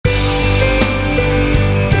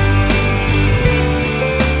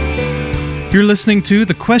You're listening to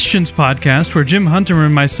the Questions Podcast, where Jim Hunter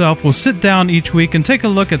and myself will sit down each week and take a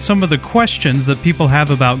look at some of the questions that people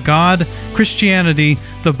have about God, Christianity,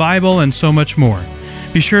 the Bible, and so much more.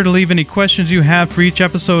 Be sure to leave any questions you have for each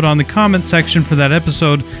episode on the comment section for that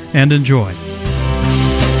episode, and enjoy.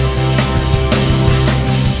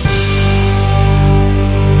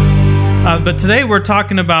 But today we're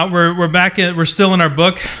talking about, we're still in our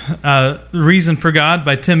book, Reason for God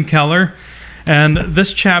by Tim Keller. And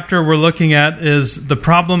this chapter we're looking at is the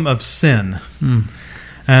problem of sin.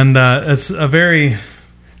 And it's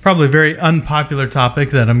probably a very unpopular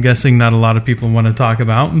topic that I'm guessing not a lot of people want to talk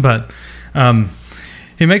about. But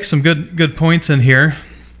he makes some good points in here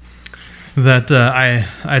that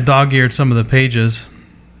I dog-eared some of the pages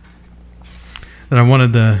that I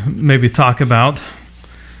wanted to maybe talk about.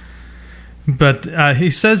 But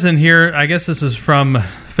he says in here, I guess this is from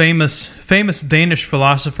famous Danish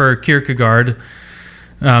philosopher Kierkegaard,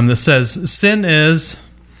 that says, sin is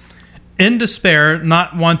in despair,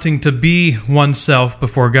 not wanting to be oneself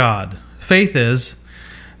before God. Faith is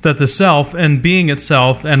that the self and being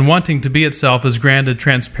itself and wanting to be itself is granted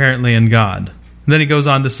transparently in God. And then he goes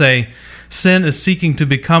on to say, sin is seeking to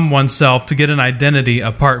become oneself to get an identity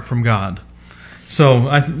apart from God. So,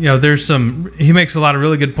 he makes a lot of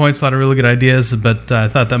really good points, a lot of really good ideas, but I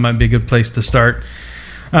thought that might be a good place to start.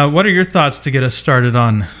 What are your thoughts to get us started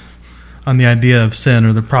on the idea of sin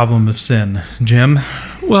or the problem of sin, Jim?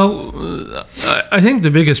 Well, I think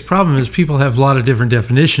the biggest problem is people have a lot of different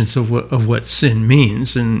definitions of what sin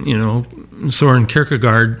means, and Soren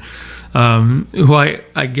Kierkegaard, who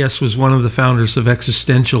I guess was one of the founders of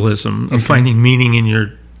existentialism, of finding meaning in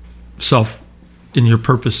yourself, in your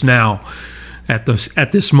purpose now, at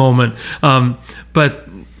this moment. But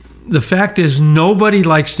the fact is, nobody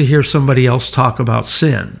likes to hear somebody else talk about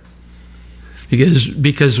sin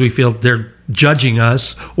because we feel they're judging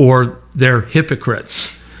us or they're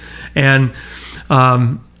hypocrites. And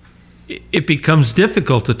it becomes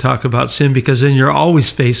difficult to talk about sin because then you're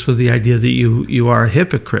always faced with the idea that you are a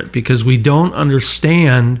hypocrite, because we don't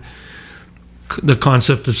understand the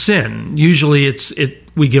concept of sin. Usually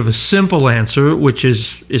we give a simple answer, which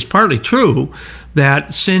is partly true,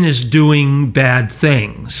 that sin is doing bad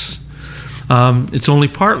things. It's only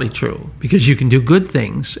partly true, because you can do good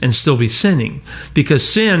things and still be sinning, because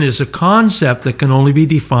sin is a concept that can only be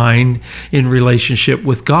defined in relationship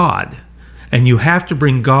with God. And you have to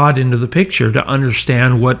bring God into the picture to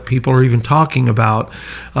understand what people are even talking about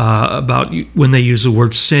when they use the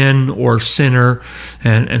word sin or sinner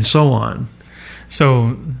and so on.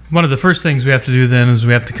 So one of the first things we have to do then is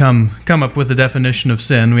we have to come up with a definition of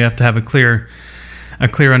sin. We have to have a clear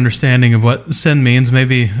understanding of what sin means.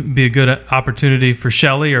 Maybe be a good opportunity for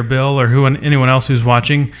Shelley or Bill or anyone else who's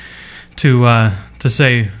watching to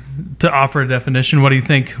offer a definition. What do you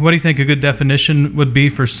think? What do you think a good definition would be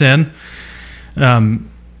for sin?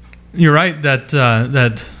 You're right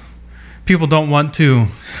that people don't want to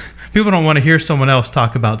hear someone else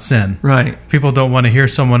talk about sin. Right. People don't want to hear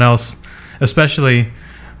someone else, especially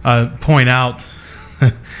point out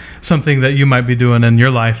something that you might be doing in your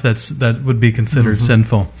life that would be considered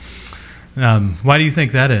sinful. Why do you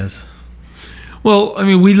think that is? Well, I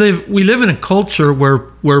mean, we live in a culture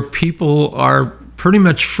where people are pretty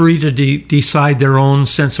much free to decide their own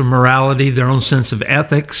sense of morality, their own sense of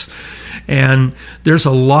ethics, and there's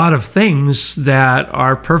a lot of things that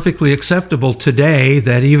are perfectly acceptable today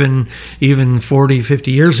that even 40,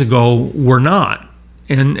 50 years ago were not.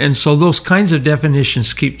 And so those kinds of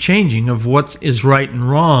definitions keep changing of what is right and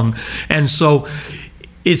wrong. And so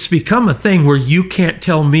it's become a thing where you can't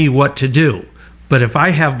tell me what to do. But if I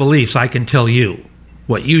have beliefs, I can tell you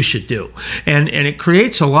what you should do. And it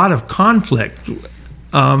creates a lot of conflict.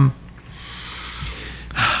 And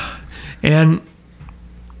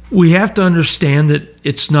we have to understand that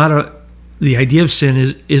it's not the idea of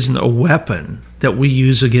sin isn't a weapon that we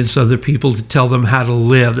use against other people to tell them how to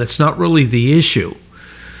live. That's not really the issue.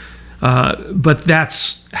 But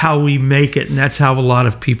that's how we make it, and that's how a lot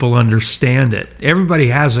of people understand it. Everybody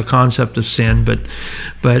has a concept of sin,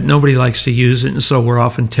 but nobody likes to use it, and so we're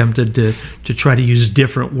often tempted to try to use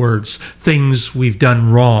different words. Things we've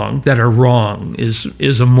done wrong, that are wrong,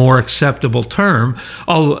 is a more acceptable term,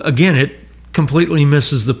 although, again, it completely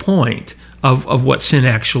misses the point of what sin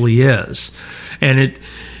actually is. And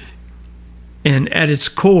at its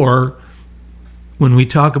core, when we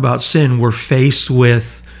talk about sin, we're faced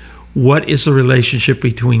with what is the relationship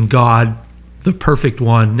between God, the perfect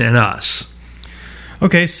one, and us.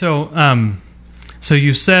 Okay, so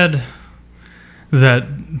you said that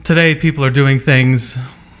today people are doing things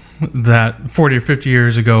that 40 or 50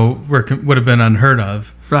 years ago would have been unheard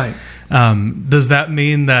of. Right. Does that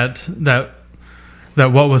mean that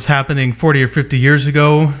that what was happening 40 or 50 years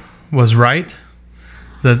ago was right,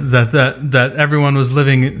 that everyone was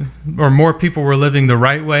living, or more people were living the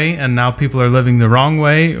right way, and now people are living the wrong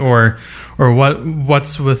way, or what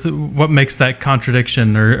makes that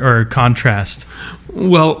contradiction or contrast?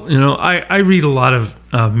 Well, I read a lot of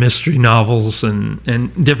mystery novels and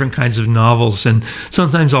different kinds of novels, and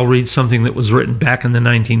sometimes I'll read something that was written back in the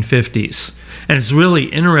 1950s, and it's really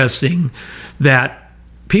interesting that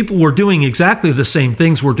people were doing exactly the same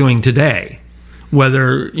things we're doing today.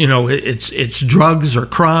 Whether it's drugs or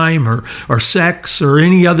crime or sex or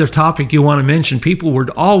any other topic you want to mention, people were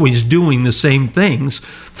always doing the same things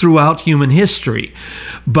throughout human history.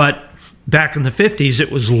 But back in the 50s,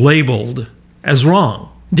 it was labeled as wrong.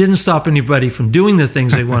 Didn't stop anybody from doing the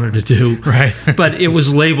things they wanted to do, right? But it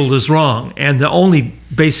was labeled as wrong. And the only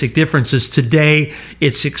basic difference is today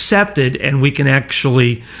it's accepted, and we can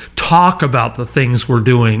actually talk about the things we're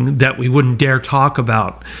doing that we wouldn't dare talk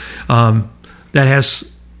about. That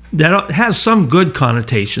has some good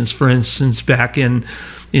connotations. For instance, back in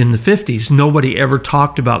the 50s, nobody ever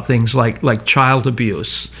talked about things like child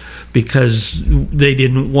abuse because they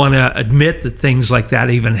didn't want to admit that things like that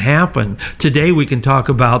even happened. Today we can talk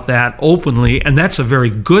about that openly, and that's a very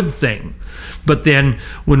good thing. But then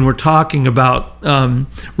when we're talking about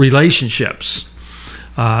relationships,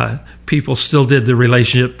 people still did the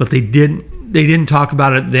relationship, but they didn't talk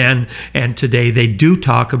about it then, and today they do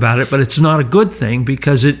talk about it, but it's not a good thing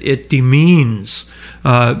because it demeans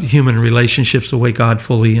human relationships the way God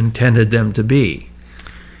fully intended them to be.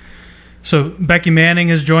 So Becky Manning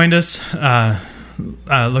has joined us.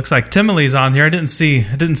 Looks like Timely's on here. I didn't see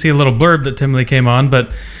a little blurb that Timely came on,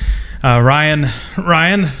 but Ryan,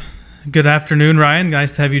 good afternoon, Ryan.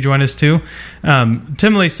 Nice to have you join us too.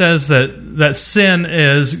 Timely says that sin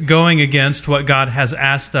is going against what God has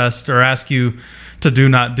asked us or asked you to do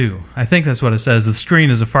not do. I think that's what it says. The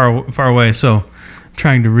screen is far away, so I'm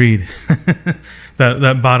trying to read.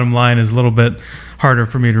 that bottom line is a little bit harder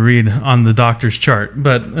for me to read on the doctor's chart.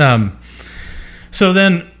 But so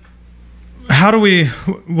then,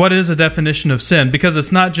 what is a definition of sin? Because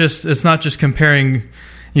it's not just comparing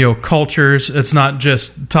cultures. It's not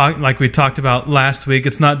just like we talked about last week.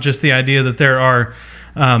 It's not just the idea that there are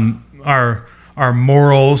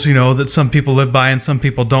morals, that some people live by and some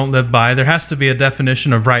people don't live by. There has to be a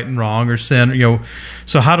definition of right and wrong or sin.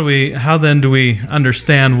 So how then do we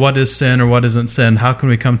understand what is sin or what isn't sin? How can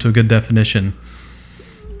we come to a good definition?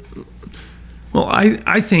 Well,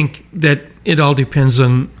 I think that it all depends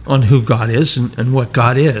on who God is and what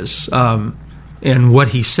God is and what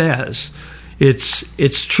He says.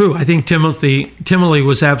 It's true. I think Timothy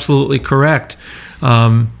was absolutely correct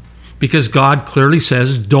because God clearly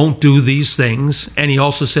says, don't do these things. And He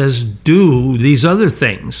also says, do these other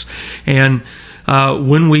things. And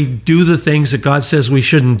when we do the things that God says we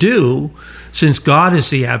shouldn't do, since God is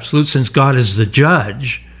the absolute, since God is the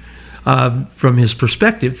judge, from His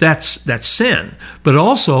perspective, that's sin. But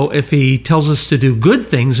also, if He tells us to do good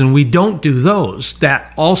things and we don't do those,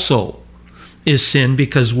 that also is sin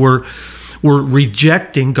because we're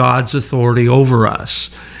rejecting God's authority over us.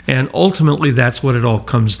 And ultimately, that's what it all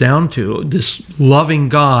comes down to. This loving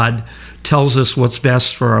God tells us what's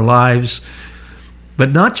best for our lives, but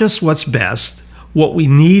not just what's best, what we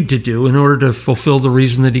need to do in order to fulfill the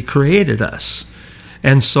reason that He created us.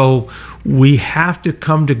 And so we have to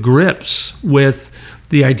come to grips with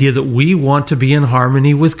the idea that we want to be in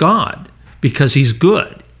harmony with God because He's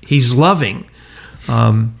good, He's loving.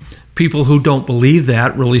 People who don't believe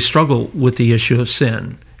that really struggle with the issue of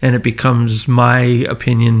sin, and it becomes my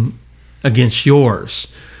opinion against yours.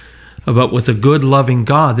 But with a good, loving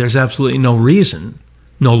God, there's absolutely no reason,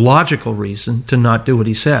 no logical reason to not do what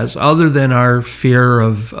He says, other than our fear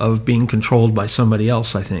of being controlled by somebody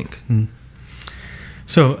else, I think. Mm.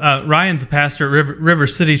 So Ryan's a pastor at River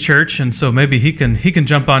City Church, and so maybe he can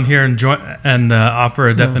jump on here and join and offer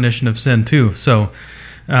a definition of sin too. So,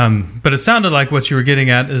 but it sounded like what you were getting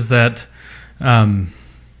at is that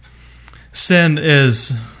sin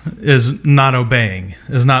is not obeying,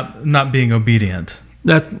 is not being obedient.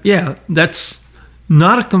 That's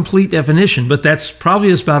not a complete definition, but that's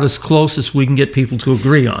probably about as close as we can get people to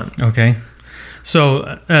agree on. Okay.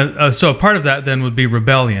 So a part of that then would be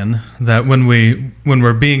rebellion. That when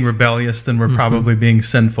we're being rebellious, then we're probably being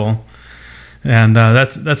sinful, and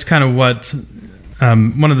that's kind of what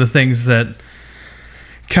one of the things that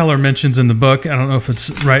Keller mentions in the book. I don't know if it's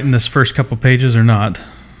right in this first couple pages or not.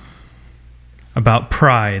 About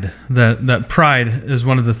pride. That pride is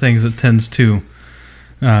one of the things that tends to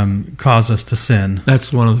cause us to sin.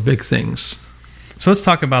 That's one of the big things. So let's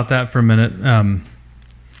talk about that for a minute.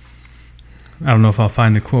 I don't know if I'll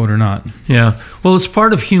find the quote or not. Yeah. Well, it's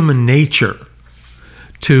part of human nature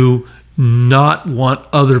to not want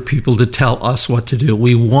other people to tell us what to do.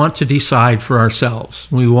 We want to decide for ourselves.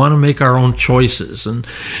 We want to make our own choices, and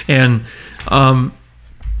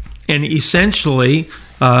essentially,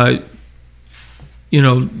 the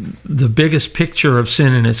biggest picture of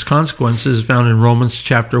sin and its consequences is found in Romans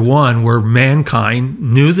chapter 1, where mankind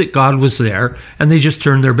knew that God was there, and they just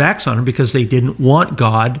turned their backs on him because they didn't want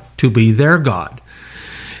God to be their God.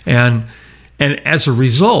 And as a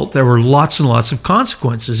result, there were lots and lots of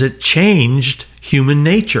consequences. It changed human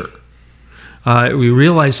nature. We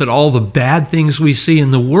realize that all the bad things we see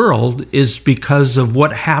in the world is because of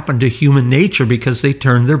what happened to human nature because they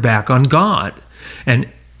turned their back on God.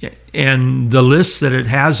 And the list that it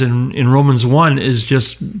has in Romans 1 is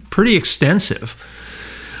just pretty extensive.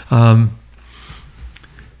 I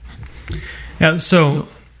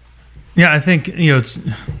think it's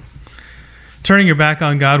turning your back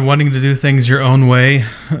on God, wanting to do things your own way.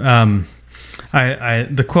 The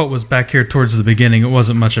quote was back here towards the beginning. It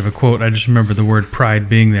wasn't much of a quote. I just remember the word pride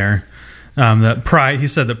being there. That pride. He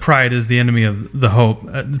said that pride is the enemy of the hope.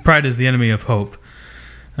 Pride is the enemy of hope.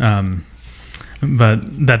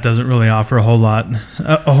 But that doesn't really offer a whole lot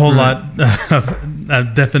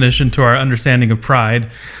of definition to our understanding of pride.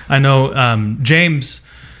 I know James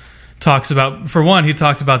talks about, for one, he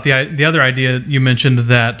talked about the other idea you mentioned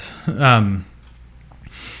that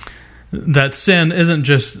that sin isn't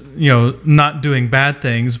just not doing bad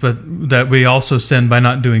things, but that we also sin by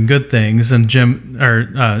not doing good things. And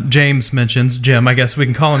James mentions Jim. I guess we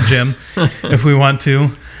can call him Jim if we want to.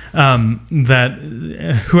 That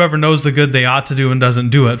whoever knows the good they ought to do and doesn't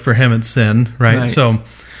do it, for him it's sin, right? So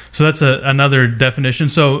that's another definition.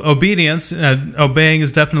 So obedience, obeying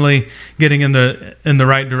is definitely getting in the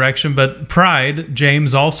right direction. But pride,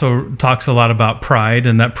 James also talks a lot about pride,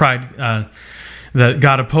 and that pride that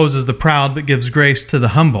God opposes the proud but gives grace to the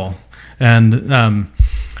humble. And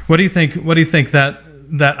what do you think? What do you think that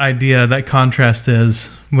idea, that contrast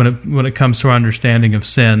is when it comes to our understanding of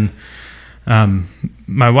sin?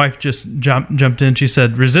 My wife just jumped in. She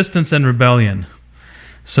said resistance and rebellion.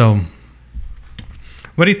 So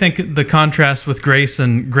what do you think the contrast with grace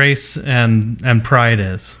and pride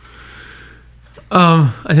is?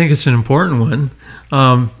 I think it's an important one.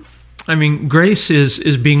 Grace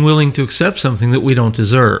is being willing to accept something that we don't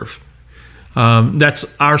deserve. That's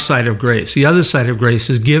our side of grace. The other side of grace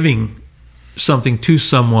is giving something to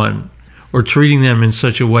someone or treating them in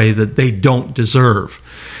such a way that they don't deserve.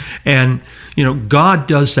 And, God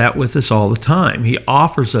does that with us all the time. He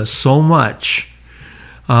offers us so much.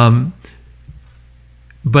 But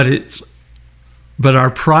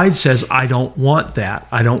our pride says, I don't want that.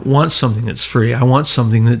 I don't want something that's free. I want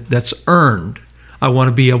something that's earned. I want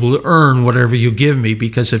to be able to earn whatever you give me,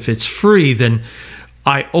 because if it's free, then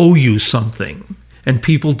I owe you something. And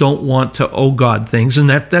people don't want to owe God things, and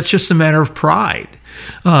that's just a matter of pride.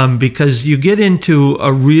 Because you get into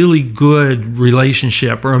a really good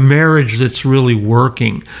relationship or a marriage that's really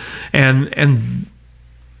working, and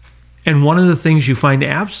one of the things you find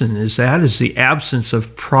absent is the absence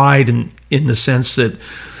of pride in the sense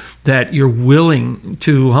that you're willing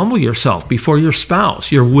to humble yourself before your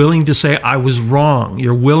spouse. You're willing to say, I was wrong.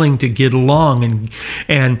 You're willing to get along,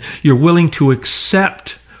 and you're willing to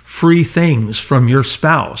accept free things from your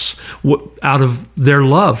spouse out of their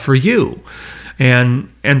love for you. And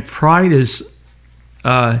pride is,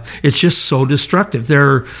 it's just so destructive.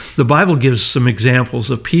 The Bible gives some examples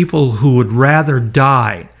of people who would rather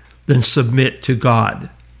die than submit to God.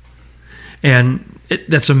 And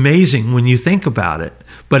that's amazing when you think about it.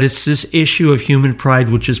 But it's this issue of human pride,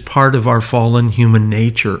 which is part of our fallen human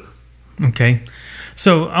nature. Okay.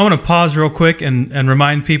 So I want to pause real quick and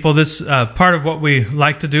remind people this part of what we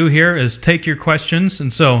like to do here is take your questions.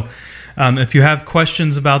 And so if you have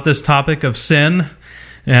questions about this topic of sin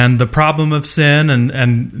and the problem of sin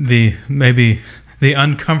and maybe the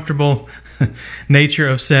uncomfortable nature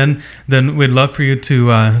of sin, then we'd love for you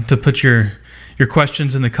to put your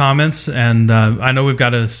questions in the comments. And I know we've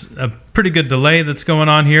got a pretty good delay that's going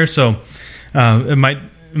on here, so it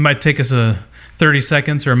might take us 30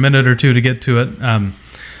 seconds or a minute or two to get to it.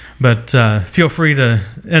 But feel free to,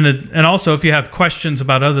 and also if you have questions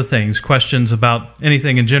about other things, questions about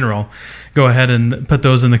anything in general, go ahead and put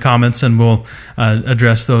those in the comments, and we'll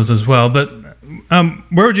address those as well. But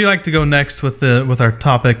where would you like to go next with our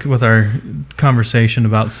topic, with our conversation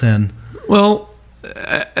about sin? Well,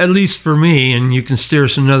 at least for me, and you can steer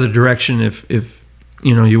us in another direction if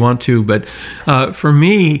you want to. But for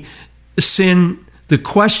me, sin, the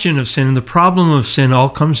question of sin and the problem of sin all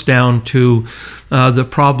comes down to the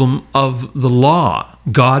problem of the law,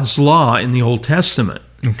 God's law in the Old Testament.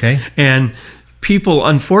 Okay. And people,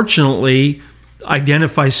 unfortunately,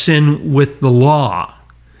 identify sin with the law,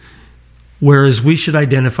 whereas we should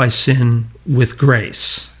identify sin with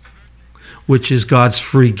grace, which is God's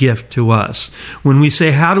free gift to us. When we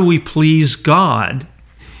say, how do we please God?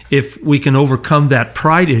 If we can overcome that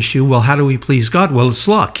pride issue, well, how do we please God? Well, it's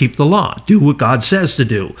law. Keep the law. Do what God says to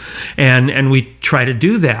do. And we try to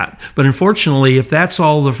do that. But unfortunately, if that's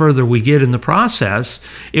all the further we get in the process,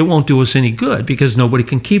 it won't do us any good because nobody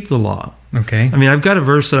can keep the law. Okay. I mean, I've got a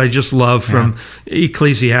verse that I just love from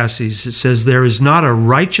Ecclesiastes. It says, there is not a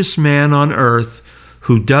righteous man on earth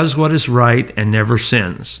who does what is right and never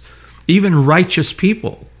sins. Even righteous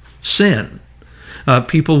people sin.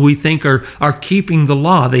 People we think are keeping the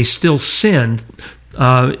law, they still sin.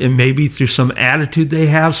 And maybe through some attitude they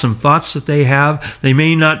have, some thoughts that they have. They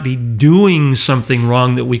may not be doing something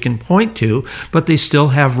wrong that we can point to, but they still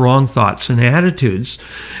have wrong thoughts and attitudes.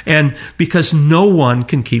 And because no one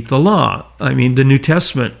can keep the law. I mean, in the New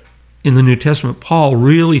Testament, Paul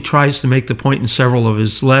really tries to make the point in several of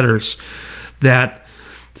his letters that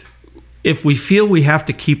if we feel we have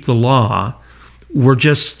to keep the law, we're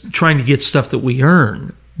just trying to get stuff that we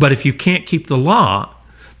earn. But if you can't keep the law,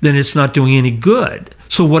 then it's not doing any good.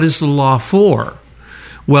 So what is the law for?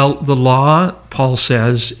 Well, the law, Paul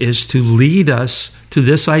says, is to lead us to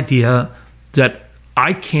this idea that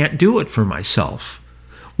I can't do it for myself.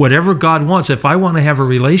 Whatever God wants, if I want to have a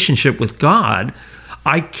relationship with God,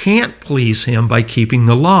 I can't please him by keeping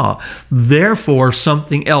the law. Therefore,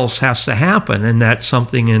 something else has to happen, and that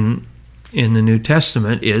something in the New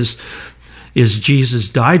Testament is Jesus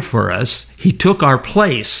died for us. He took our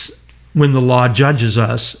place when the law judges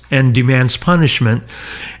us and demands punishment.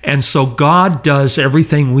 And so God does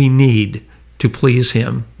everything we need to please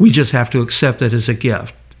him. We just have to accept it as a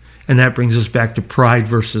gift. And that brings us back to pride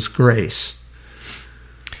versus grace.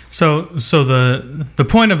 So the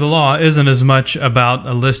point of the law isn't as much about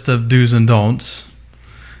a list of do's and don'ts.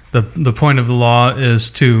 The point of the law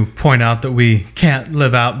is to point out that we can't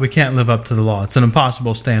live up to the law. It's an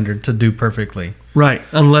impossible standard to do perfectly. Right,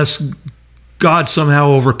 unless God somehow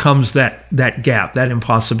overcomes that gap, that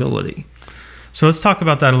impossibility. So let's talk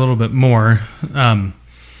about that a little bit more.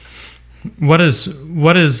 What is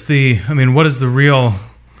the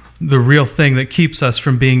real thing that keeps us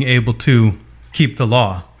from being able to keep the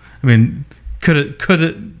law? I mean,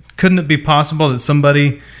 couldn't it be possible that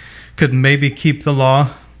somebody could maybe keep the law?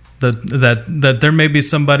 That there may be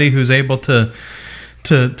somebody who's able to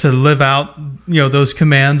live out, those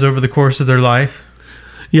commands over the course of their life?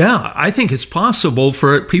 Yeah, I think it's possible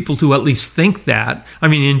for people to at least think that. I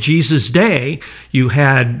mean, in Jesus' day, you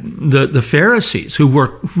had the Pharisees who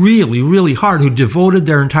worked really, really hard, who devoted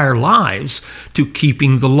their entire lives to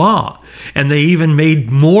keeping the law. And they even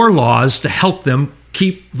made more laws to help them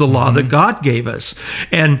keep the law that God gave us.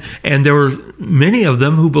 And there were many of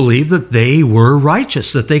them who believed that they were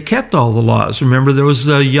righteous, that they kept all the laws. Remember, there was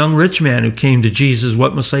the young rich man who came to Jesus,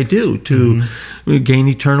 what must I do to gain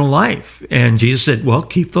eternal life? And Jesus said, well,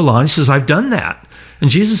 keep the law. And he says, I've done that. And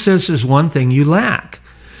Jesus says, there's one thing you lack.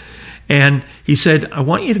 And he said, I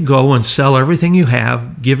want you to go and sell everything you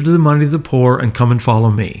have, give it to the money of the poor, and come and follow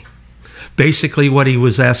me. Basically, what he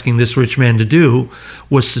was asking this rich man to do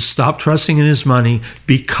was to stop trusting in his money,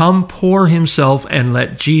 become poor himself, and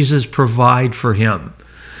let Jesus provide for him.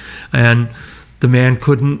 And the man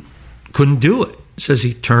couldn't do it. It says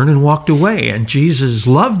he turned and walked away, and Jesus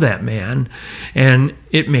loved that man, and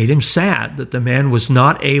it made him sad that the man was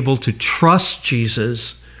not able to trust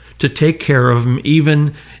Jesus to take care of him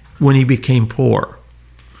even when he became poor.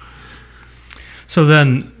 So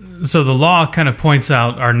the law kind of points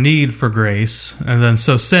out our need for grace, and then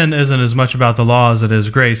so sin isn't as much about the law as it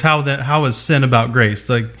is grace. How is sin about grace?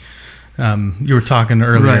 Like you were talking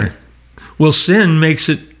earlier. Right. Well, sin makes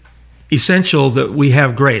it essential that we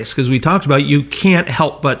have grace, because we talked about you can't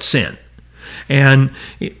help but sin, and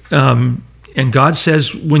God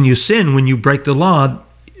says when you sin, when you break the law,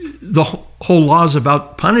 the whole law is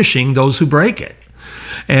about punishing those who break it,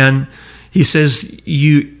 and He says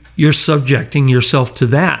you're subjecting yourself to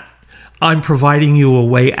that. I'm providing you a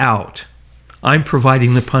way out. I'm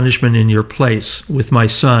providing the punishment in your place with my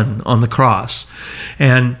son on the cross.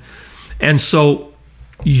 And so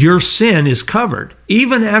your sin is covered.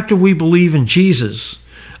 Even after we believe in Jesus,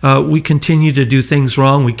 we continue to do things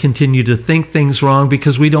wrong. We continue to think things wrong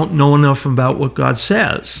because we don't know enough about what God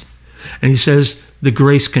says. And he says, the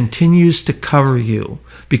grace continues to cover you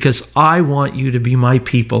because I want you to be my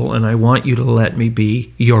people and I want you to let me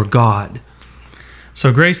be your God.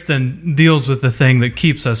 So grace then deals with the thing that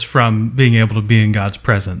keeps us from being able to be in God's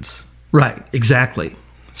presence. Right, exactly.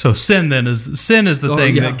 So sin is the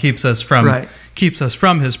thing that keeps us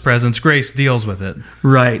from His presence. Grace deals with it.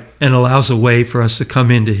 Right, and allows a way for us to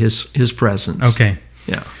come into His presence. Okay.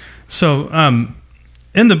 Yeah. So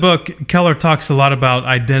in the book, Keller talks a lot about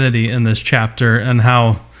identity in this chapter, and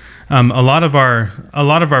how a lot of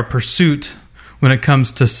our pursuit when it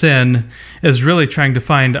comes to sin is really trying to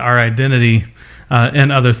find our identity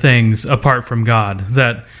in other things apart from God.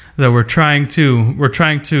 That we're trying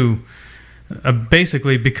to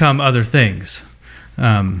basically become other things.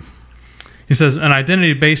 He says, an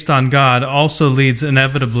identity based on God also leads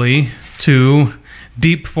inevitably to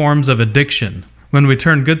deep forms of addiction. When we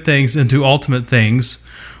turn good things into ultimate things,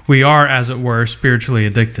 we are, as it were, spiritually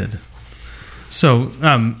addicted. So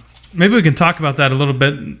maybe we can talk about that a little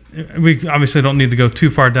bit. We obviously don't need to go too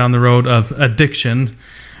far down the road of addiction,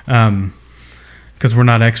 because we're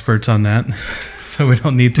not experts on that, so we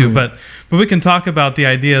don't need to. Mm-hmm. But we can talk about the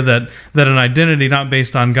idea that an identity not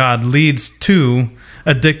based on God leads to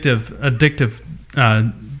addictive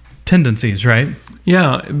tendencies, right?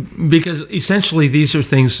 Yeah, because essentially these are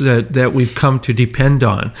things that we've come to depend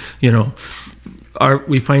on.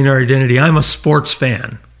 We find our identity. I'm a sports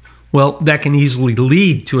fan. Well, that can easily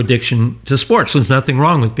lead to addiction to sports. There's nothing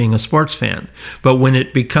wrong with being a sports fan. But when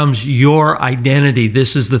it becomes your identity,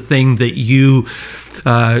 this is the thing that you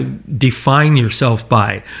define yourself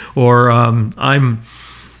by. Or I'm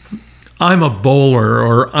a bowler,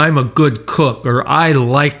 or I'm a good cook, or I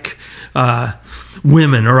like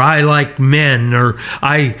women, or I like men, or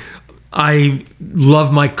I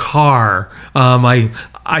love my car.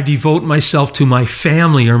 I devote myself to my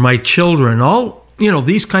family or my children. All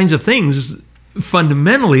these kinds of things,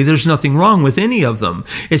 fundamentally, there's nothing wrong with any of them.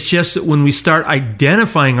 It's just that when we start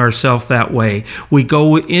identifying ourselves that way, we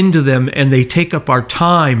go into them and they take up our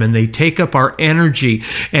time and they take up our energy,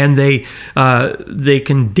 and they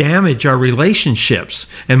can damage our relationships.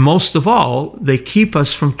 And most of all, they keep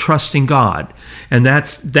us from trusting God. And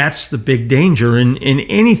that's the big danger in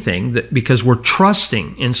anything, because we're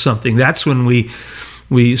trusting in something. That's when we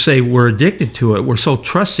say we're addicted to it. We're so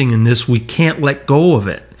trusting in this, we can't let go of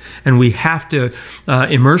it. And we have to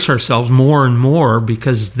immerse ourselves more and more,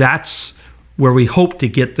 because that's where we hope to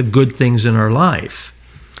get the good things in our life.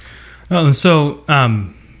 Well, and so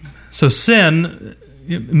sin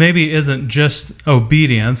maybe isn't just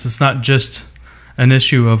obedience. It's not just an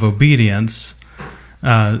issue of obedience.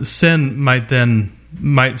 Sin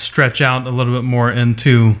might stretch out a little bit more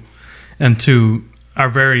into our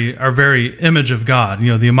very image of God,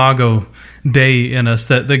 the imago Dei in us,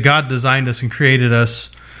 that God designed us and created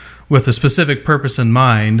us with a specific purpose in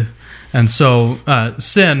mind. And so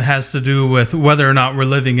sin has to do with whether or not we're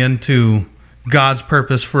living into God's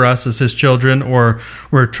purpose for us as His children, or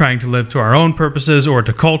we're trying to live to our own purposes or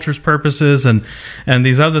to culture's purposes, and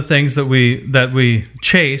these other things that we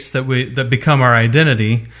chase, that become our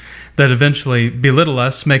identity, that eventually belittle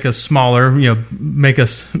us, make us smaller, make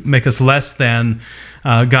us less than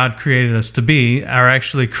God created us to be, are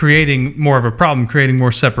actually creating more of a problem, creating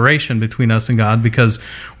more separation between us and God, because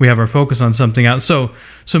we have our focus on something else. So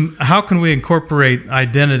how can we incorporate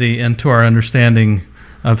identity into our understanding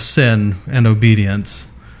of sin and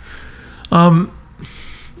obedience?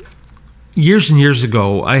 Years and years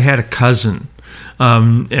ago, I had a cousin,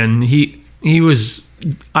 and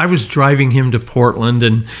I was driving him to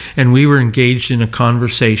Portland, and we were engaged in a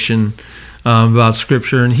conversation about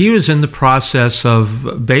Scripture, and he was in the process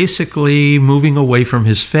of basically moving away from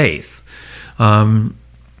his faith. I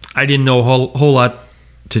didn't know a whole lot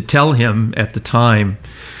to tell him at the time,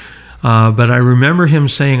 but I remember him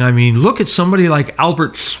saying, look at somebody like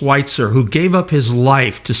Albert Schweitzer, who gave up his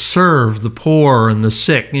life to serve the poor and the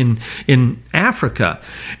sick in Africa,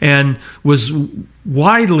 and was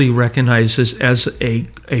widely recognized as a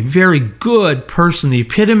very good person, the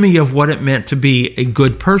epitome of what it meant to be a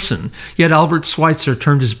good person. Yet Albert Schweitzer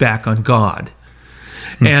turned his back on God.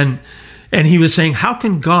 And he was saying, how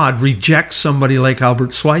can God reject somebody like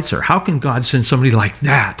Albert Schweitzer? How can God send somebody like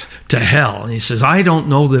that to hell? And he says, I don't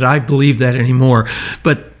know that I believe that anymore.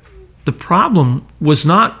 But the problem was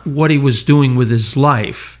not what he was doing with his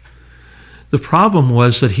life. The problem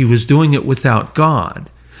was that he was doing it without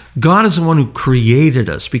God. God is the one who created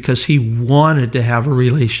us because He wanted to have a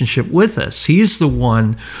relationship with us. He's the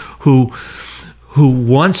one who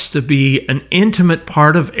wants to be an intimate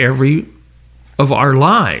part of of our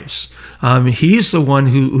lives. He's the one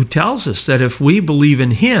who tells us that if we believe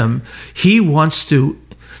in Him, He wants to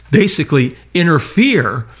basically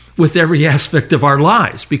interfere with every aspect of our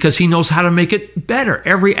lives because he knows how to make it better,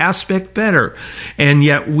 every aspect better. And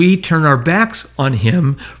yet we turn our backs on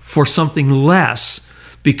him for something less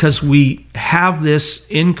because we have this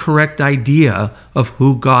incorrect idea of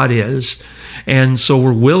who God is. And so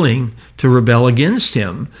we're willing to rebel against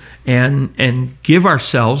him and give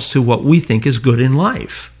ourselves to what we think is good in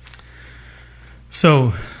life.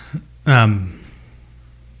 So, so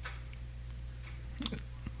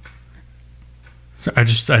I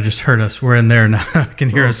just heard us. We're in there now. I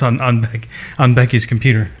can hear us on Becky's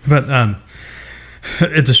computer, but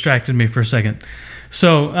it distracted me for a second.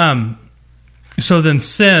 So then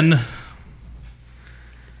sin,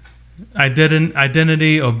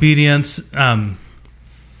 identity, obedience,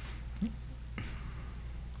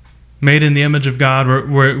 made in the image of God.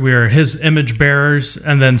 We're His image bearers,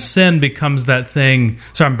 and then sin becomes that thing.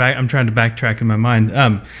 So I'm trying to backtrack in my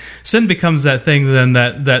mind. Sin becomes that thing then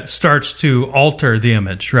that starts to alter the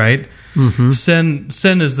image, right? Mm-hmm.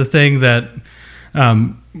 Sin is the thing that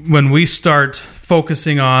when we start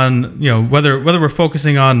focusing on, whether we're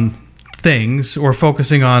focusing on things or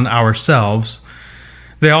focusing on ourselves,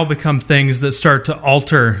 they all become things that start to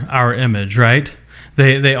alter our image, right?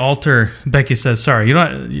 They alter. Becky says, "Sorry, you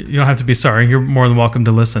don't have to be sorry. You're more than welcome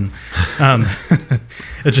to listen."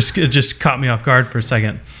 It just caught me off guard for a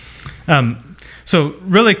second. So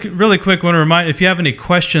really quick, I want to remind, if you have any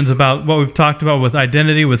questions about what we've talked about with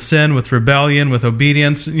identity, with sin, with rebellion, with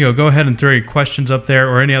obedience, go ahead and throw your questions up there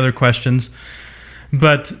or any other questions.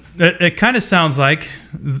 But it kind of sounds like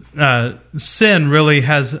sin really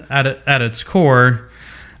has at its core,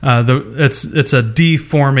 it's a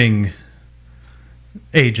deforming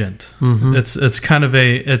agent. Mm-hmm. It's kind of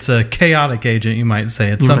it's a chaotic agent, you might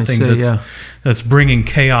say. It's something that's bringing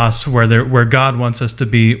chaos where God wants us to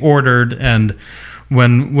be ordered, and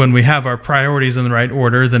when we have our priorities in the right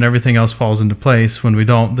order, then everything else falls into place. When we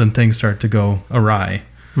don't, then things start to go awry.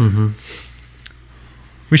 Mm-hmm.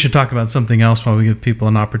 We should talk about something else while we give people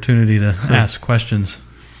an opportunity to ask questions.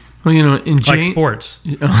 Well, in like sports.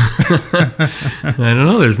 I don't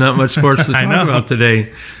know. There's not much sports to talk about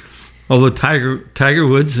today. Although Tiger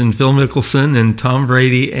Woods and Phil Mickelson and Tom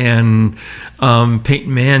Brady and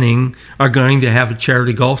Peyton Manning are going to have a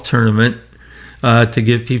charity golf tournament to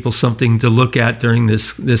give people something to look at during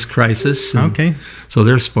this crisis. And okay. So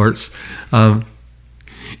there's sports.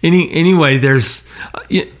 Anyway, there's,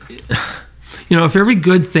 if every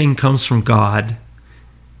good thing comes from God,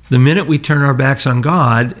 the minute we turn our backs on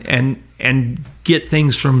God and get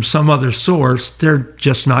things from some other source, they're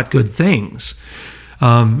just not good things.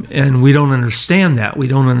 And we don't understand that. We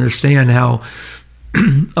don't understand how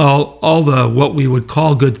all the what we would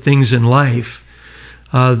call good things in life,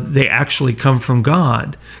 they actually come from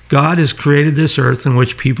God. God has created this earth in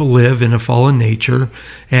which people live in a fallen nature,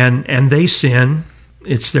 and they sin.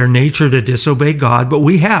 It's their nature to disobey God, but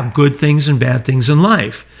we have good things and bad things in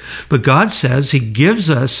life. But God says He gives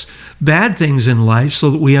us bad things in life so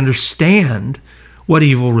that we understand what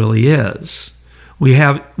evil really is.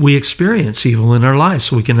 We experience evil in our lives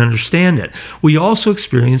so we can understand it. We also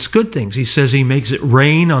experience good things. He says He makes it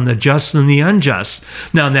rain on the just and the unjust.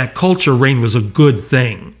 Now, in that culture, rain was a good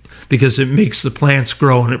thing because it makes the plants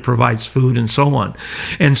grow and it provides food and so on.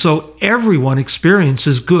 And so everyone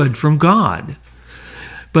experiences good from God,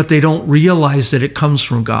 but they don't realize that it comes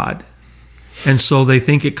from God. And so they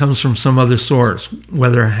think it comes from some other source,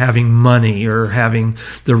 whether having money or having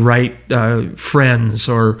the right friends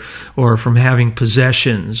or from having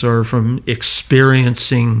possessions or from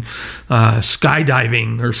experiencing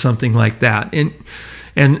skydiving or something like that.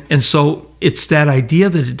 And so it's that idea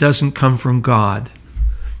that it doesn't come from God,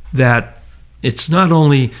 that that's not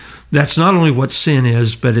only what sin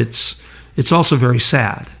is, but it's also very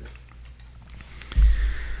sad.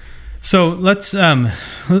 So let's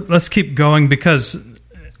keep going, because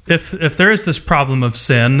if there is this problem of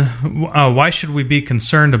sin, why should we be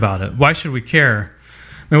concerned about it? Why should we care?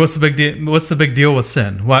 I mean, what's the big deal with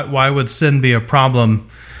sin? Why would sin be a problem?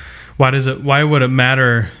 Why would it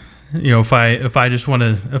matter? If I want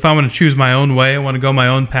to choose my own way, I want to go my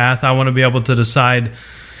own path, I want to be able to decide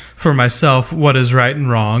for myself what is right and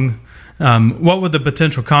wrong. What would the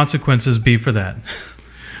potential consequences be for that?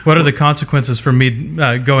 What are the consequences for me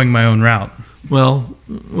going my own route? Well,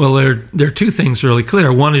 there are two things really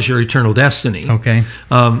clear. One is your eternal destiny. Okay.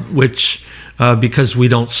 Which, because we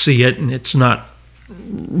don't see it and it's not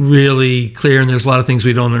really clear, and there's a lot of things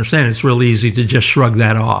we don't understand, it's real easy to just shrug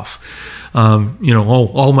that off.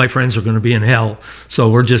 All my friends are going to be in hell, so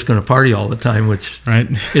we're just going to party all the time, which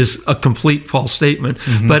is a complete false statement.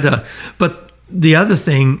 Mm-hmm. But the other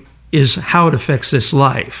thing is how it affects this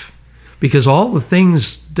life. because all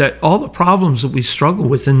the problems that we struggle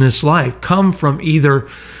with in this life come from either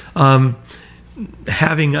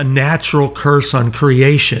having a natural curse on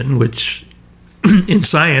creation, which in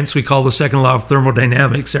science we call the second law of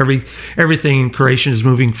thermodynamics. Everything in creation is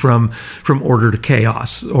moving from order to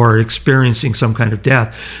chaos or experiencing some kind of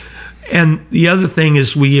death. And the other thing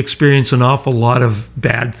is we experience an awful lot of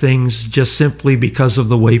bad things just simply because of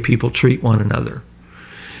the way people treat one another.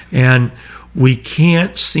 And we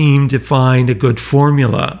can't seem to find a good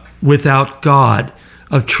formula without God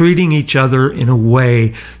of treating each other in a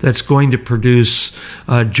way that's going to produce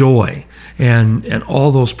joy and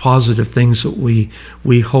all those positive things that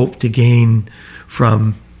we hope to gain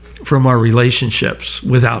from our relationships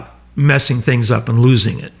without messing things up and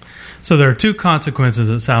losing it. So there are two consequences,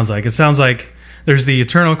 it sounds like. It sounds like there's the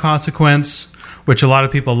eternal consequence, which a lot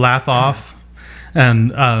of people laugh off.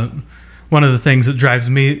 And one of the things that drives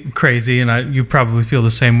me crazy, and you probably feel the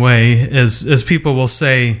same way, is people will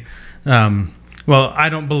say, well, I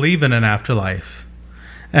don't believe in an afterlife.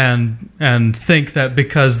 And think that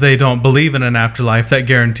because they don't believe in an afterlife, that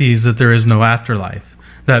guarantees that there is no afterlife.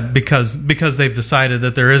 That because they've decided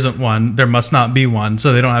that there isn't one, there must not be one,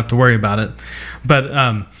 so they don't have to worry about it.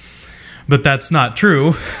 But that's not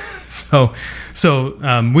true. So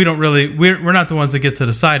we don't really, we're not the ones that get to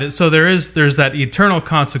decide it. So there's that eternal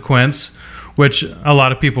consequence, which a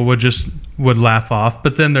lot of people would laugh off.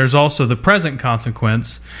 But then there's also the present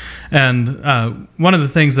consequence. And one of the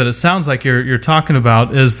things that it sounds like you're talking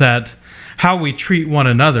about is that how we treat one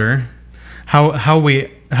another, how we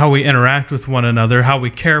interact with one another, how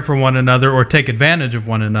we care for one another or take advantage of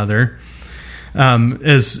one another,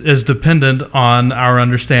 is dependent on our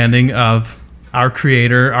understanding of our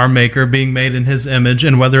Creator, our Maker, being made in His image,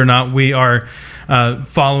 and whether or not we are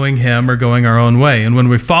following Him or going our own way. And when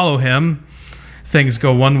we follow Him, things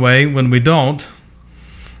go one way. When we don't,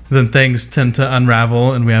 then things tend to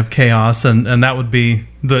unravel, and we have chaos, and that would be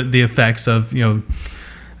the effects of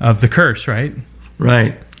the curse, right?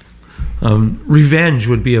 Right. Revenge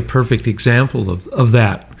would be a perfect example of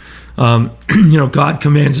that. God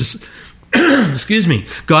commands us. Excuse me.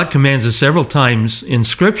 God commands us several times in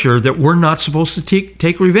Scripture that we're not supposed to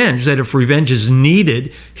take revenge. That if revenge is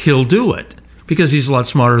needed, He'll do it because He's a lot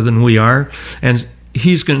smarter than we are, and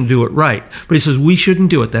He's going to do it right. But He says we shouldn't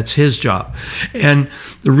do it. That's His job. And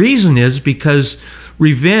the reason is because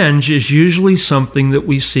revenge is usually something that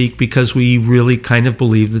we seek because we really kind of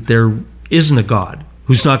believe that there isn't a God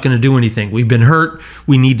who's not going to do anything. We've been hurt.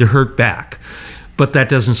 We need to hurt back. But that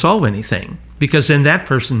doesn't solve anything because then that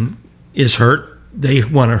person is hurt, they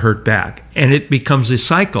want to hurt back. And it becomes a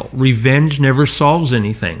cycle. Revenge never solves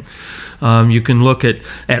anything. You can look at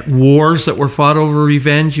wars that were fought over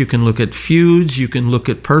revenge. You can look at feuds. You can look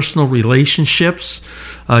at personal relationships.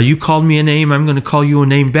 You called me a name, I'm going to call you a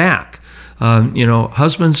name back.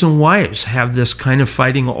 Husbands and wives have this kind of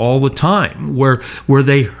fighting all the time where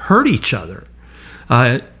they hurt each other.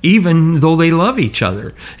 Even though they love each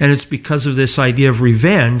other. And it's because of this idea of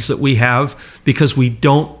revenge that we have because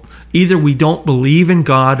either we don't believe in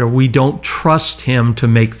God or we don't trust Him to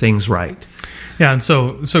make things right. Yeah, and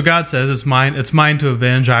so God says, it's mine to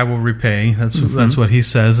avenge, I will repay. That's what He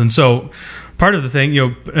says. And so part of the thing,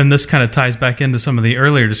 and this kind of ties back into some of the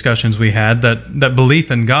earlier discussions we had, that belief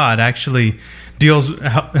in God actually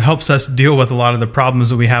helps us deal with a lot of the problems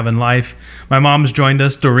that we have in life. My mom's joined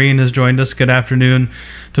us. Doreen has joined us. Good afternoon.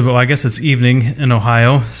 I guess it's evening in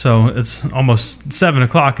Ohio, so it's almost 7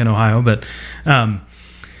 o'clock in Ohio. But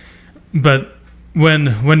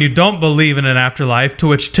when you don't believe in an afterlife, to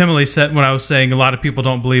which Timely said when I was saying a lot of people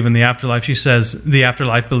don't believe in the afterlife, she says the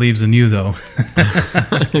afterlife believes in you, though.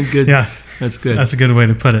 Good. Yeah, that's good. That's a good way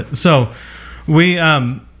to put it. So we.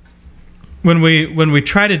 When we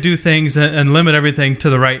try to do things and limit everything to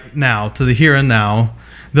the right now, to the here and now,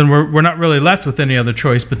 then we're not really left with any other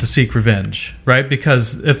choice but to seek revenge, right?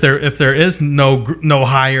 Because if there is no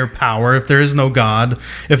higher power, if there is no God,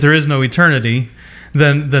 if there is no eternity,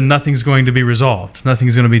 then nothing's going to be resolved.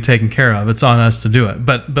 Nothing's going to be taken care of. It's on us to do it.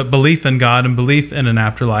 But belief in God and belief in an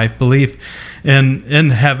afterlife, belief in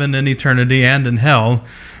heaven and eternity and in hell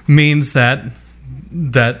means that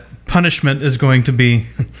punishment is going to be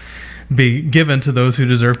given to those who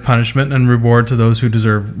deserve punishment and reward to those who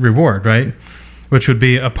deserve reward, right? Which would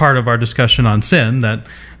be a part of our discussion on sin, that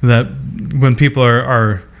when people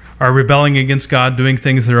are rebelling against God, doing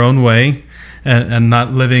things their own way, and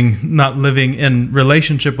not living in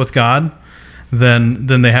relationship with God, then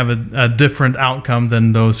they have a different outcome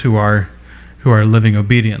than those who are living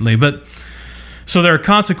obediently. But So there are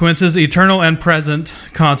consequences, eternal and present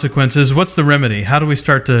consequences. What's the remedy? How do we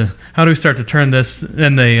start to turn this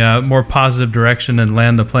in a more positive direction and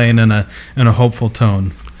land the plane in a hopeful tone?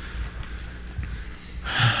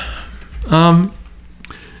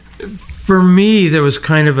 For me, there was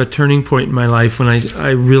kind of a turning point in my life when I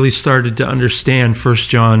really started to understand 1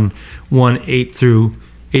 John 1, 8 through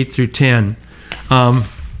 10,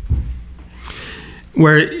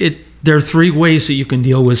 where there are three ways that you can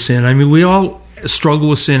deal with sin. I mean, we all struggle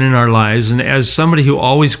with sin in our lives, and as somebody who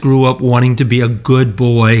always grew up wanting to be a good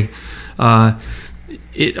boy,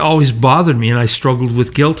 it always bothered me, and I struggled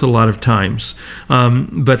with guilt a lot of times.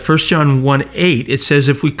 But 1 John 1, 8, it says,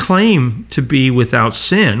 if we claim to be without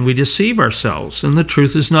sin, we deceive ourselves, and the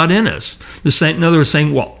truth is not in us. In other words,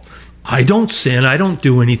 saying, well, I don't sin, I don't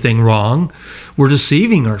do anything wrong. We're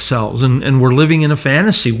deceiving ourselves, and we're living in a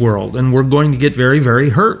fantasy world, and we're going to get very, very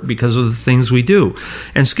hurt because of the things we do.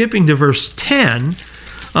 And skipping to verse 10,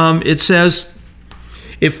 it says,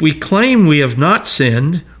 if we claim we have not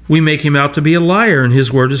sinned, we make him out to be a liar, and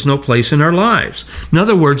his word has no place in our lives. In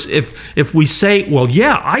other words, if we say, well,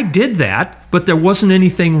 yeah, I did that, but there wasn't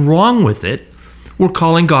anything wrong with it, we're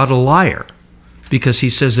calling God a liar, because he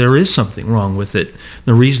says there is something wrong with it.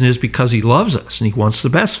 The reason is because he loves us and he wants the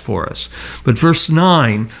best for us. But verse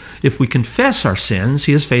 9, if we confess our sins,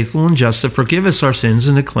 he is faithful and just to forgive us our sins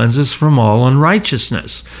and to cleanse us from all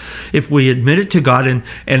unrighteousness. If we admit it to God,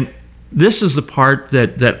 and this is the part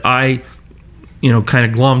that I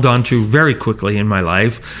kind of glommed onto very quickly in my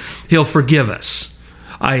life, he'll forgive us.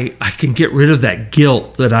 I can get rid of that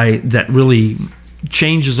guilt that really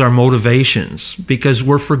changes our motivations because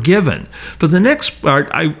we're forgiven. But the next part,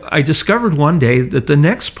 I discovered one day that the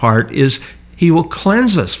next part is he will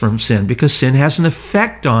cleanse us from sin because sin has an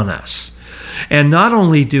effect on us. And not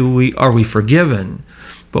only are we forgiven,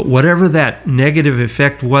 but whatever that negative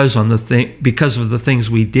effect was on the thing because of the things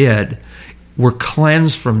we did, we're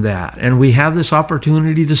cleansed from that, and we have this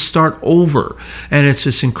opportunity to start over. And it's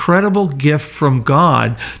this incredible gift from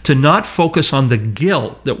God to not focus on the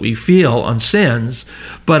guilt that we feel on sins,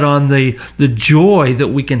 but on the joy that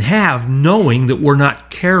we can have knowing that we're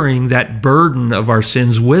not carrying that burden of our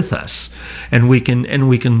sins with us. And we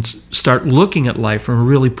can start looking at life from a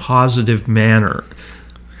really positive manner.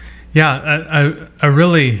 Yeah, I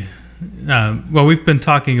really, we've been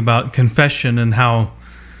talking about confession and how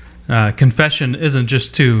confession isn't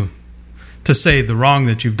just to say the wrong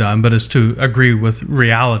that you've done, but is to agree with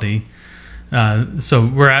reality. So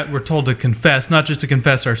we're told to confess, not just to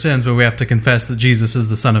confess our sins, but we have to confess that Jesus is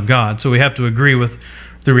the Son of God. So we have to agree with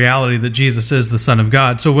the reality that Jesus is the Son of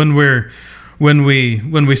God. So when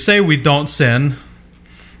we say we don't sin,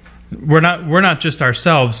 we're not just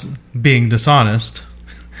ourselves being dishonest.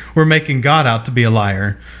 We're making God out to be a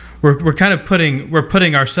liar. We're kind of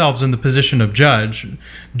putting ourselves in the position of judging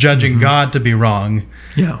mm-hmm. God to be wrong,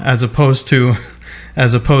 as opposed to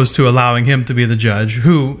allowing him to be the judge,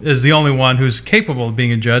 who is the only one who's capable of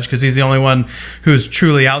being a judge because he's the only one who's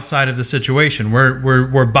truly outside of the situation.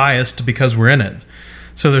 We're biased because we're in it,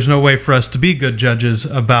 so there's no way for us to be good judges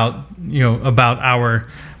about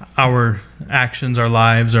our actions, our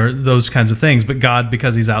lives, or those kinds of things. But God,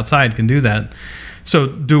 because he's outside, can do that. So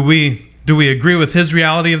do we agree with his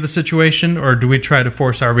reality of the situation, or do we try to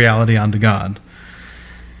force our reality onto God?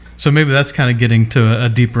 So maybe that's kind of getting to a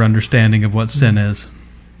deeper understanding of what sin is.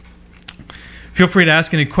 Feel free to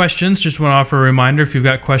ask any questions. Just want to offer a reminder if you've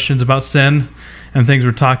got questions about sin and things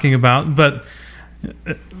we're talking about. But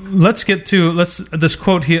let's get to this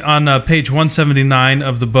quote here on page 179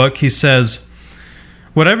 of the book. He says,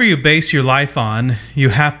 "Whatever you base your life on, you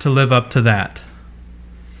have to live up to that."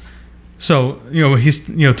 So, he's,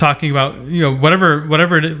 talking about,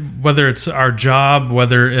 whether it's our job,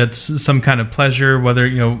 whether it's some kind of pleasure, whether,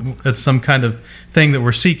 it's some kind of thing that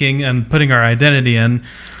we're seeking and putting our identity in,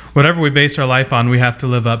 whatever we base our life on, we have to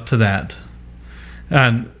live up to that.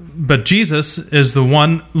 But Jesus is the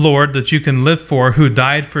one Lord that you can live for, who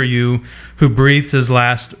died for you, who breathed his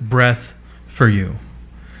last breath for you.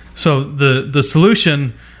 So the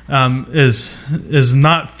solution is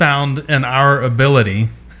not found in our ability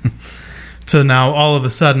to now all of a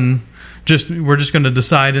sudden we're just going to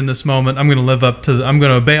decide in this moment, I'm going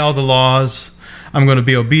to obey all the laws, I'm going to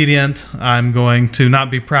be obedient, I'm going to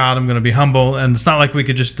not be proud, I'm going to be humble. And it's not like we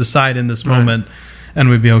could just decide in this moment and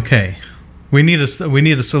we'd be okay. We need a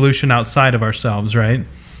solution outside of ourselves, right?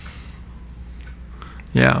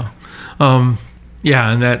 Yeah. And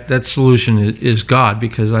that solution is God,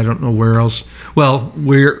 because I don't know where else. Well,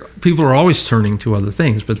 people are always turning to other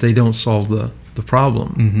things, but they don't solve the problem.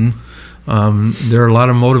 Mm-hmm. There are a lot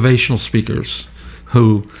of motivational speakers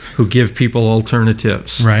who give people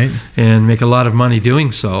alternatives, Right. and make a lot of money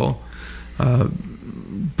doing so.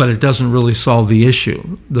 But it doesn't really solve the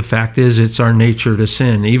issue. The fact is, it's our nature to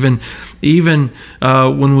sin. Even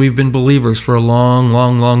when we've been believers for a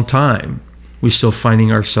long time, we're still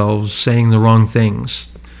finding ourselves saying the wrong things.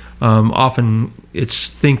 Often it's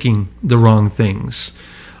thinking the wrong things.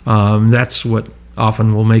 That's what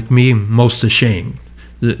often will make me most ashamed.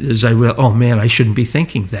 Is I realize, oh man, I shouldn't be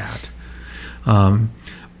thinking that.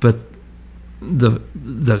 But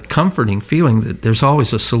the comforting feeling that there's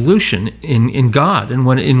always a solution in God and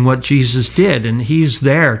in what Jesus did, and He's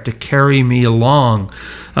there to carry me along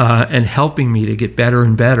and helping me to get better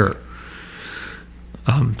and better.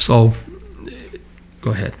 So,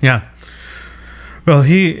 go ahead. Yeah. Well,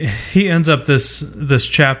 he ends up this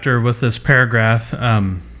chapter with this paragraph. Let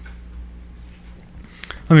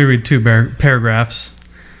me read two paragraphs.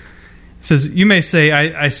 It says, "You may say,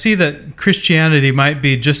 I see that Christianity might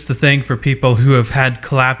be just the thing for people who have had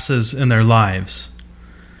collapses in their lives.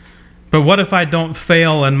 But what if I don't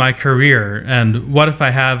fail in my career? And what if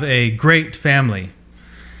I have a great family?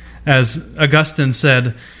 As Augustine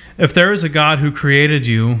said, if there is a God who created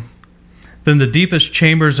you, then the deepest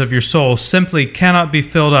chambers of your soul simply cannot be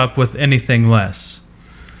filled up with anything less."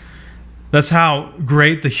 That's how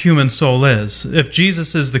great the human soul is. If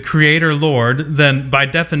Jesus is the Creator Lord, then by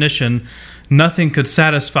definition, nothing could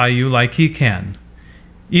satisfy you like He can.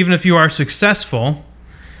 Even if you are successful,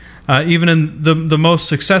 even in the most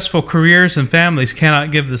successful careers and families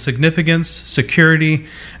cannot give the significance, security,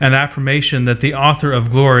 and affirmation that the author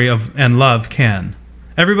of glory and love can.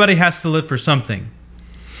 Everybody has to live for something.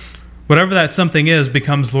 Whatever that something is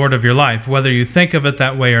becomes Lord of your life, whether you think of it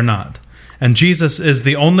that way or not. And Jesus is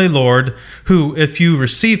the only Lord who, if you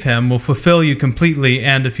receive Him, will fulfill you completely,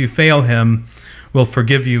 and if you fail Him, will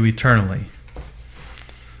forgive you eternally.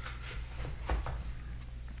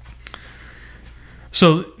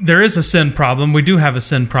 So there is a sin problem. We do have a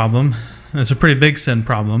sin problem. It's a pretty big sin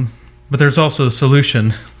problem. But there's also a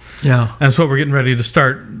solution. Yeah. And that's what we're getting ready to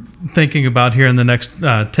start thinking about here in the next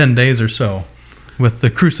 10 days or so, with the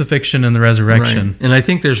crucifixion and the resurrection. Right. And I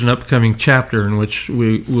think there's an upcoming chapter in which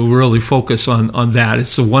we will really focus on that.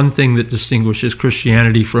 It's the one thing that distinguishes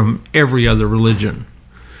Christianity from every other religion.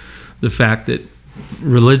 The fact that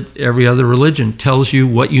every other religion tells you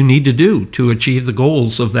what you need to do to achieve the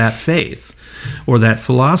goals of that faith or that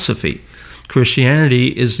philosophy. Christianity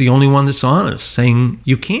is the only one that's honest, saying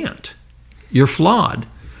you can't. You're flawed,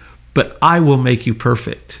 but I will make you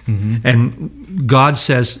perfect. Mm-hmm. And God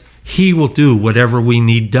says He will do whatever we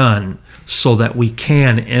need done so that we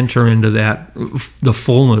can enter into the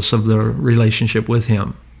fullness of the relationship with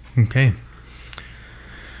Him. Okay.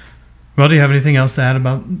 Well, do you have anything else to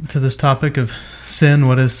add to this topic of sin?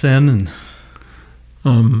 What is sin?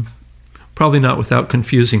 And probably not without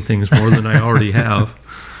confusing things more than I already have.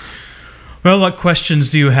 Well, what questions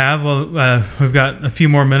do you have? Well, we've got a few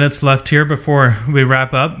more minutes left here before we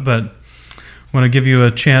wrap up, but I want to give you a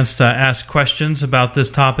chance to ask questions about this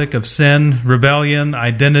topic of sin, rebellion,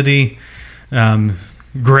 identity,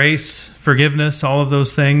 grace, forgiveness, all of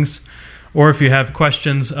those things. Or if you have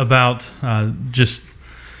questions about just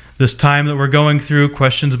this time that we're going through,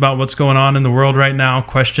 questions about what's going on in the world right now,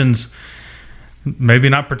 questions maybe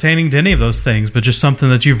not pertaining to any of those things, but just something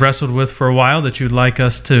that you've wrestled with for a while that you'd like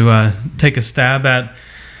us to take a stab at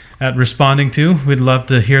responding to, we'd love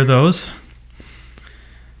to hear those.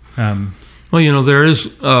 Well, there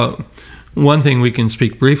is one thing we can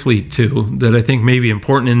speak briefly to that I think may be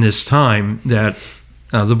important in this time that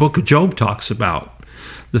the book of Job talks about.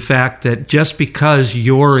 The fact that just because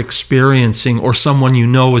you're experiencing, or someone you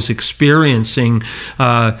know is experiencing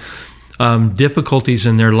difficulties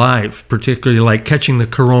in their life, particularly like catching the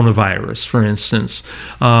coronavirus, for instance,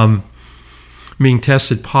 being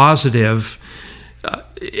tested positive,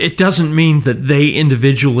 it doesn't mean that they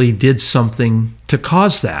individually did something to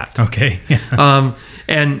cause that. Okay.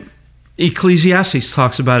 And Ecclesiastes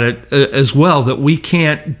talks about it as well, that we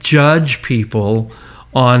can't judge people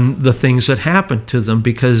on the things that happen to them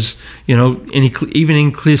because, even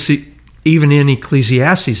in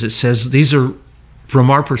Ecclesiastes it says these are,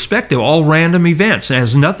 from our perspective, all random events. It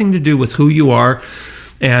has nothing to do with who you are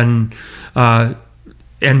and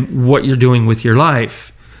what you're doing with your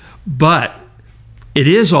life. But it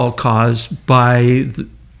is all caused by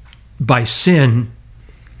sin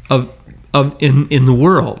in the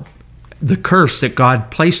world. The curse that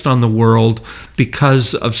God placed on the world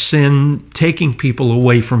because of sin taking people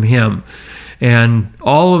away from Him. And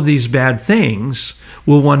all of these bad things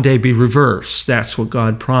will one day be reversed. That's what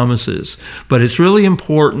God promises. But it's really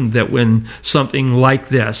important that when something like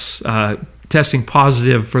this testing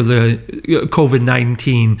positive for the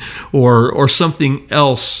COVID-19 or something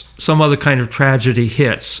else, some other kind of tragedy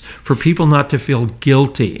hits, for people not to feel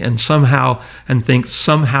guilty and think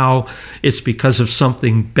somehow it's because of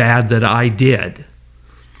something bad that I did.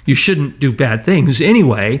 You shouldn't do bad things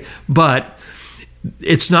anyway, but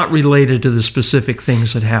it's not related to the specific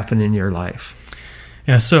things that happen in your life.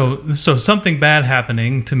 Yeah, so something bad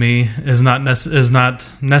happening to me is not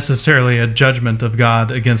necessarily a judgment of God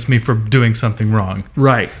against me for doing something wrong.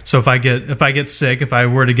 Right. So if I get sick, if I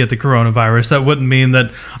were to get the coronavirus, that wouldn't mean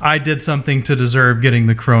that I did something to deserve getting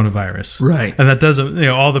the coronavirus. Right. And that doesn't,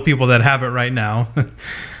 all the people that have it right now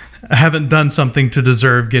haven't done something to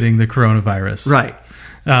deserve getting the coronavirus. Right.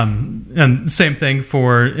 And same thing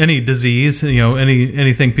for any disease,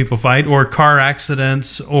 anything people fight, or car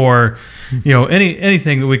accidents, or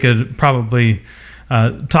anything that we could probably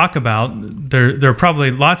talk about. There are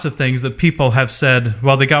probably lots of things that people have said,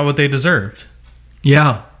 well, they got what they deserved.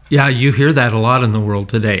 Yeah, you hear that a lot in the world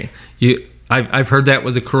today. I've heard that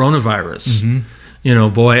with the coronavirus. Mm-hmm.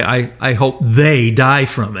 Boy, I hope they die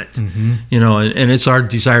from it. Mm-hmm. And it's our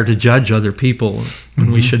desire to judge other people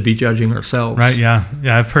when we should be judging ourselves. Right? Yeah.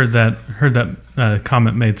 I've heard that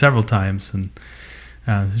comment made several times, and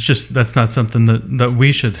it's just that's not something that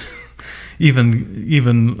we should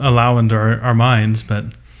even allow into our minds. But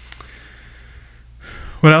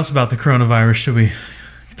what else about the coronavirus should we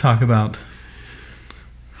talk about?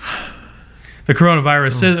 The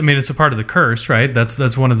coronavirus it's a part of the curse, right?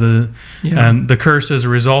 That's one of the, and the curse is a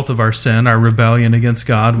result of our sin, our rebellion against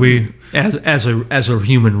God. We as a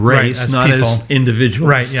human race, right, not people. As individuals,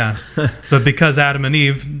 right? Yeah, but because Adam and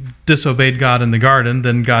Eve disobeyed God in the garden,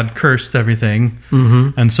 then God cursed everything,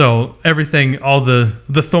 and so everything, all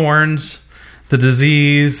the thorns, the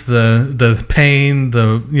disease, the pain,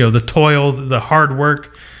 the toil, the hard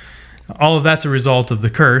work, all of that's a result of the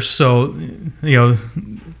curse. So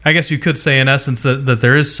I guess you could say in essence that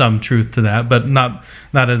there is some truth to that, but not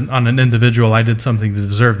on an individual, I did something to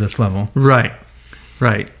deserve this level. Right.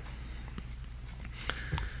 But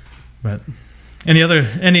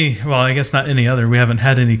I guess not any other. We haven't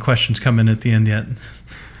had any questions come in at the end yet.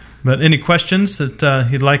 But any questions that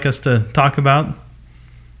you'd like us to talk about?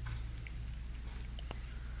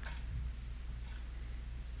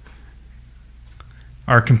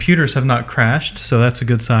 Our computers have not crashed, so that's a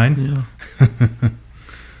good sign. Yeah.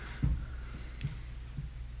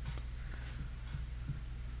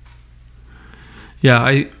 Yeah,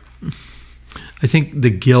 I think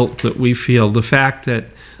the guilt that we feel, the fact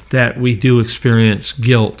that we do experience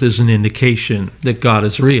guilt, is an indication that God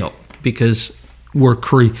is real, because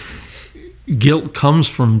guilt comes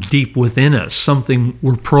from deep within us, something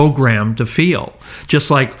we're programmed to feel.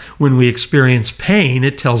 Just like when we experience pain,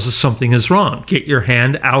 it tells us something is wrong. Get your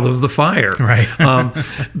hand out of the fire. Right.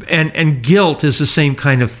 And guilt is the same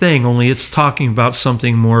kind of thing, only it's talking about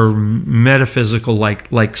something more metaphysical,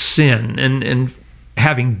 like sin and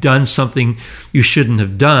having done something you shouldn't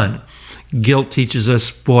have done. Guilt teaches us,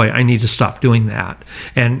 boy, I need to stop doing that.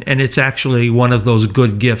 And it's actually one of those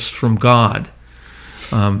good gifts from God.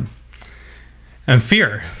 And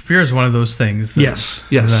fear is one of those things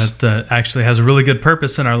that actually has a really good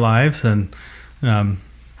purpose in our lives. And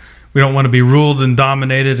we don't want to be ruled and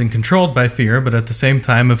dominated and controlled by fear, but at the same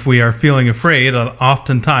time, if we are feeling afraid,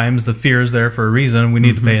 oftentimes the fear is there for a reason. We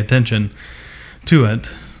need to pay attention to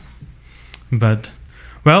it. But,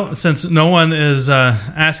 well, since no one is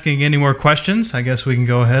asking any more questions, I guess we can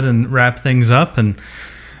go ahead and wrap things up. And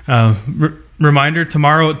reminder,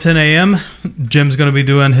 tomorrow at 10 a.m., Jim's going to be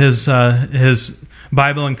doing his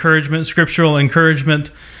Bible encouragement, scriptural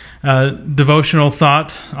encouragement, devotional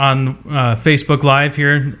thought on Facebook Live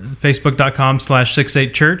here,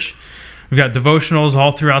 facebook.com/68church. We've got devotionals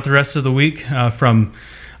all throughout the rest of the week from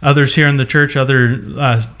others here in the church,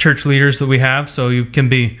 other church leaders that we have, so you can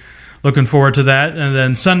be looking forward to that. And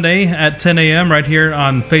then Sunday at 10 a.m. right here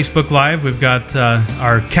on Facebook Live, we've got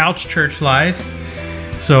our Couch Church Live.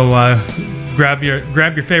 So grab your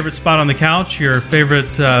favorite spot on the couch, your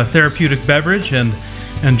favorite therapeutic beverage, and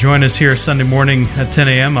join us here Sunday morning at 10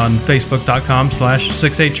 a.m. on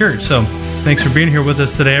facebook.com/68church. So thanks for being here with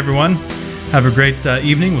us today, everyone. Have a great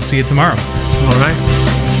evening. We'll see you tomorrow. All right.